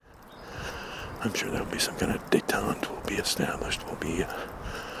I'm sure there'll be some kind of detente will be established. We'll be,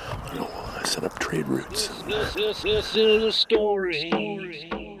 set up trade routes. This is a story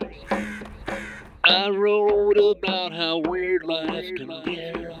I wrote about how weird life can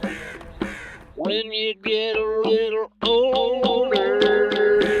get when you get a little older.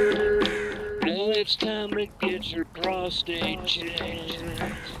 Now it's time to get your prostate checked.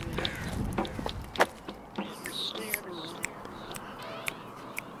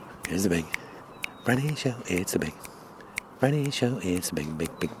 Here's the big Friday show. It's the big Friday show. It's the big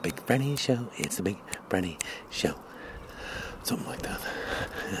Friday show. It's the big Friday show. Something like that.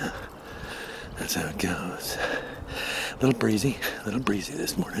 Yeah. That's how it goes. A little breezy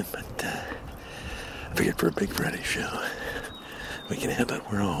this morning, but I figured for a big Friday show, we can have it.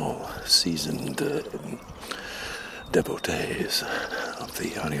 We're all seasoned devotees of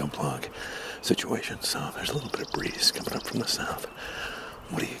the audio blog situation, so there's a little bit of breeze coming up from the south.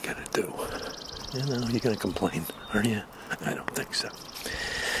 What are you gonna do? You're gonna complain, are you? I don't think so.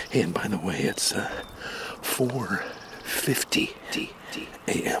 Hey, and by the way, it's 4:50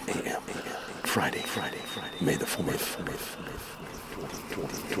 a.m. Friday, May the 4th,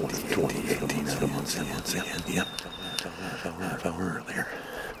 2018, so months in. Yep, half hour earlier.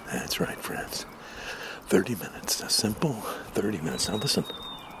 That's right, friends. 30 minutes, a simple 30 minutes. Now listen.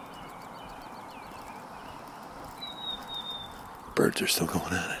 Birds are still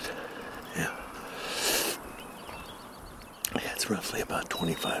going at it. Yeah. It's roughly about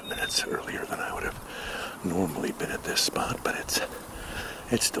 25 minutes earlier than I would have normally been at this spot, but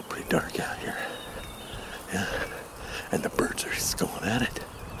it's still pretty dark out here. Yeah. And the birds are still going at it.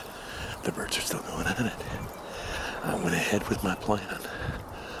 I went ahead with my plan.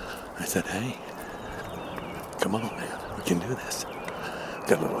 I said, hey, come on, man, we can do this.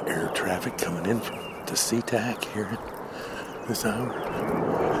 Got a little air traffic coming in from the SeaTac here this hour.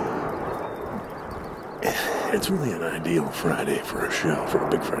 It's really an ideal Friday for a show, for a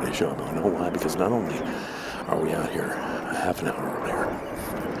big Friday show. I don't know why, because not only are we out here a half an hour earlier,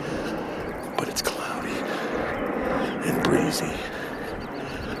 but it's cloudy and breezy,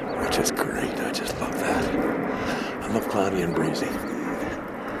 which is great. I just love that. I love cloudy and breezy.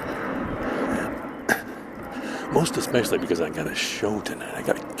 Most especially because I got a show tonight. I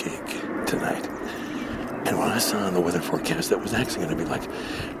got a gig tonight. And when I saw in the weather forecast that was actually going to be like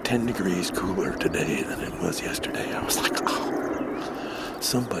 10 degrees cooler today than it was yesterday, I was like, oh,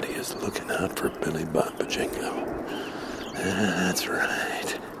 somebody is looking out for Billy Bob Pachinko. That's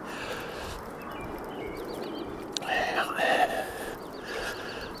right.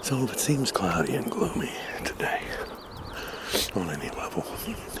 So if it seems cloudy and gloomy today, on any level,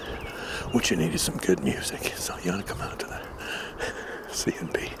 what you need is some good music. So you ought to come out to the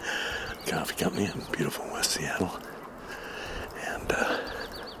C&B Coffee Company in beautiful West Seattle. And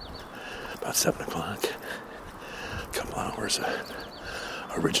about 7 o'clock, a couple hours of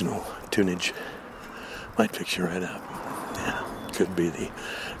original tunage might fix you right up. Yeah, could be the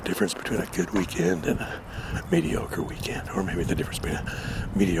difference between a good weekend and a mediocre weekend, or maybe the difference between a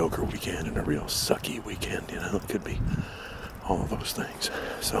mediocre weekend and a real sucky weekend. It could be all of those things.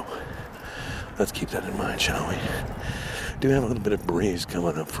 So let's keep that in mind, shall we? Do have a little bit of breeze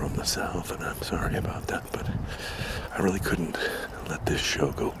coming up from the south, and I'm sorry about that, but I really couldn't let this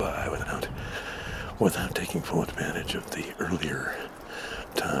show go by without taking full advantage of the earlier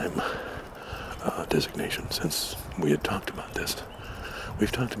time designation, since we had talked about this.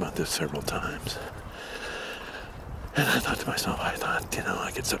 We've talked about this several times. And I thought to myself, I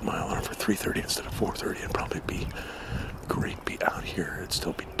could set my alarm for 3:30 instead of 4:30. It'd probably be great, be out here. It'd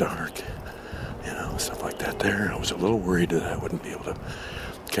still be dark, stuff like that there. I was a little worried that I wouldn't be able to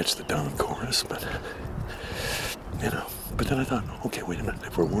catch the dawn chorus, but then I thought, okay, wait a minute.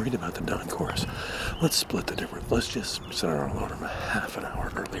 If we're worried about the dawn chorus, let's split the difference. Let's just set our alarm a half an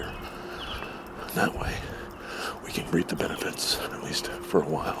hour earlier. That way, we can reap the benefits, at least for a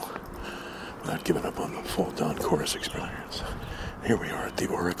while, without giving up on the full dawn chorus experience. Here we are at the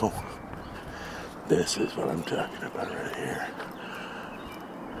Oracle. This is what I'm talking about right here.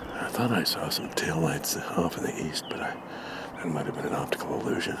 I thought I saw some taillights off in the east, but that might have been an optical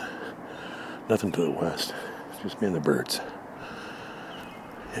illusion. Nothing to the west, just me and the birds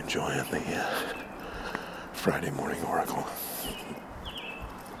enjoying the Friday morning Oracle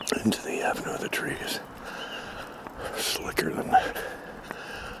into the avenue of the trees. Slicker than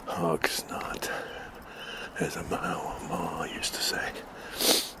hog snot, as a ma used to say.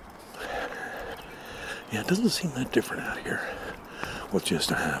 Yeah, it doesn't seem that different out here with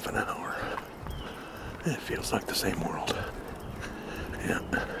just a half an hour. It feels like the same world. Yeah.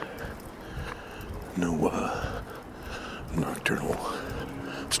 No nocturnal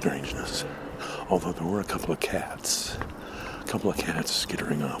strangeness. Although there were a couple of cats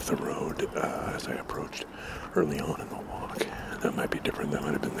skittering off the road as I approached early on in the walk. That might be different. That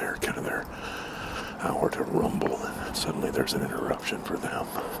might have been their hour to rumble, and suddenly there's an interruption for them.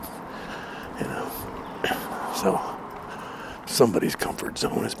 So somebody's comfort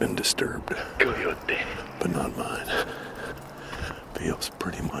zone has been disturbed. Coyote. But not mine. Feels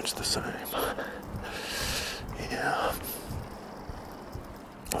pretty much the same. Yeah.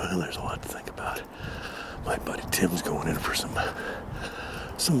 Well, there's a lot to think about. My buddy Tim's going in for some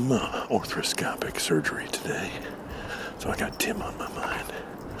arthroscopic surgery today. So I got Tim on my mind.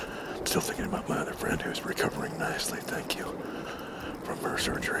 Still thinking about my other friend who's recovering nicely, thank you, from her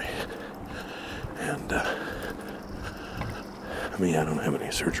surgery. And, I don't have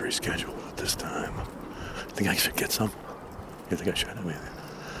any surgery scheduled at this time. Think I should get some? You think I should?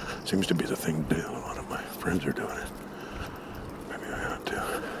 It seems to be the thing to do. A lot of my friends are doing it. Maybe I ought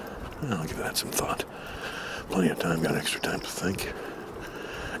to. I'll give that some thought. Plenty of time, got extra time to think.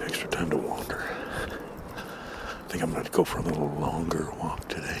 Extra time to wander. I think I'm going to go for a little longer walk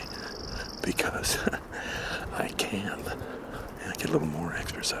today because I can. I get a little more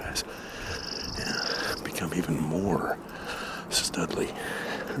exercise. Become even more studly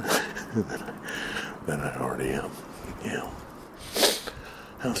than I already am.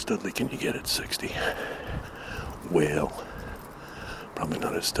 How studly can you get at 60? Well, probably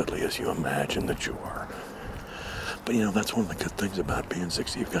not as studly as you imagine that you are. But that's one of the good things about being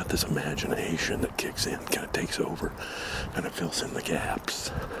 60. You've got this imagination that kicks in, kind of takes over, kind of fills in the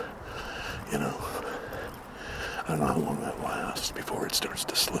gaps. I don't know how long that lasts before it starts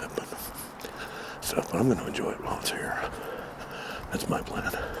to slip and stuff, but I'm going to enjoy it while it's here. That's my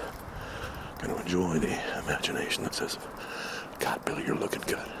plan. I'm going to enjoy the imagination that says, God, Billy, you're looking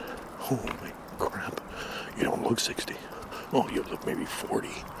good. Holy crap. You don't look 60. Oh, you look maybe 40.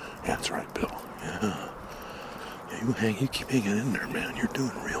 That's right, Bill. Yeah. You keep hanging in there, man. You're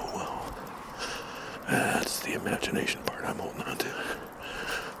doing real well. That's the imagination part I'm holding on to.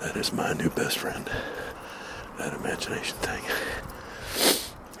 That is my new best friend. That imagination thing.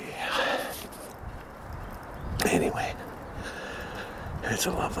 Yeah. Anyway, it's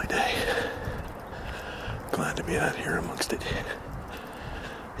a lovely day. Glad to be out here amongst it.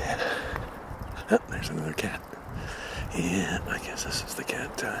 Yeah. Oh, there's another cat. Yeah, I guess this is the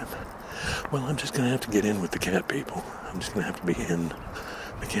cat time. Well, I'm just going to have to get in with the cat people. I'm just going to have to be in.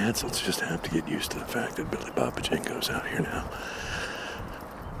 The cats will just have to get used to the fact that Billy Bopachenko's out here now.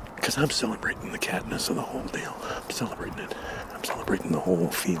 Because I'm celebrating the catness of the whole deal. I'm celebrating it. I'm celebrating the whole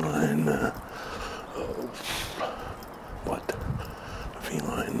feline,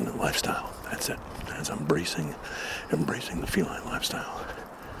 feline lifestyle. That's it. As I'm embracing the feline lifestyle.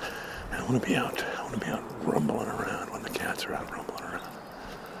 And I want to be out rumbling around when the cats are out rumbling around.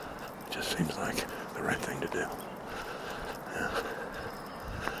 It just seems like the right thing to do. Yeah.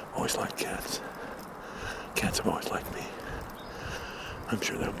 Always liked cats. Cats have always liked me. I'm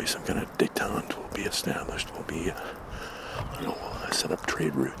sure there'll be some kind of detente will be established. We'll set up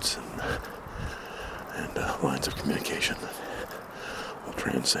trade routes and lines of communication that will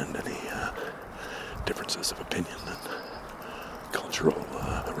transcend any differences of opinion and cultural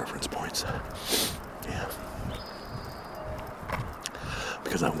reference points. Yeah.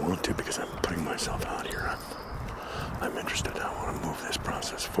 Because I want to, because I'm putting myself out here. I'm interested. I want to move this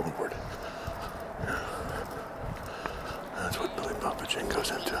process forward. Yeah. That's what Billy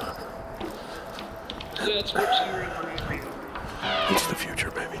Bopachenko's into. That's what's here in you. It's the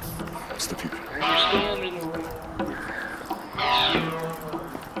future, baby. It's the future.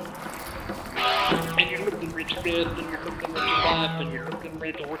 And you're looking at your death, and you're looking at your life, and you're looking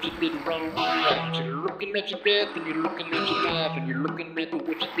at what you did wrong and right. You're looking at your death, and you're looking at your life, and you're looking at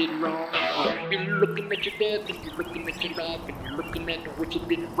what you did wrong and right. You're looking at your death, and you're looking at your life, and you're looking at what you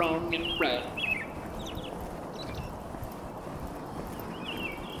did wrong and right.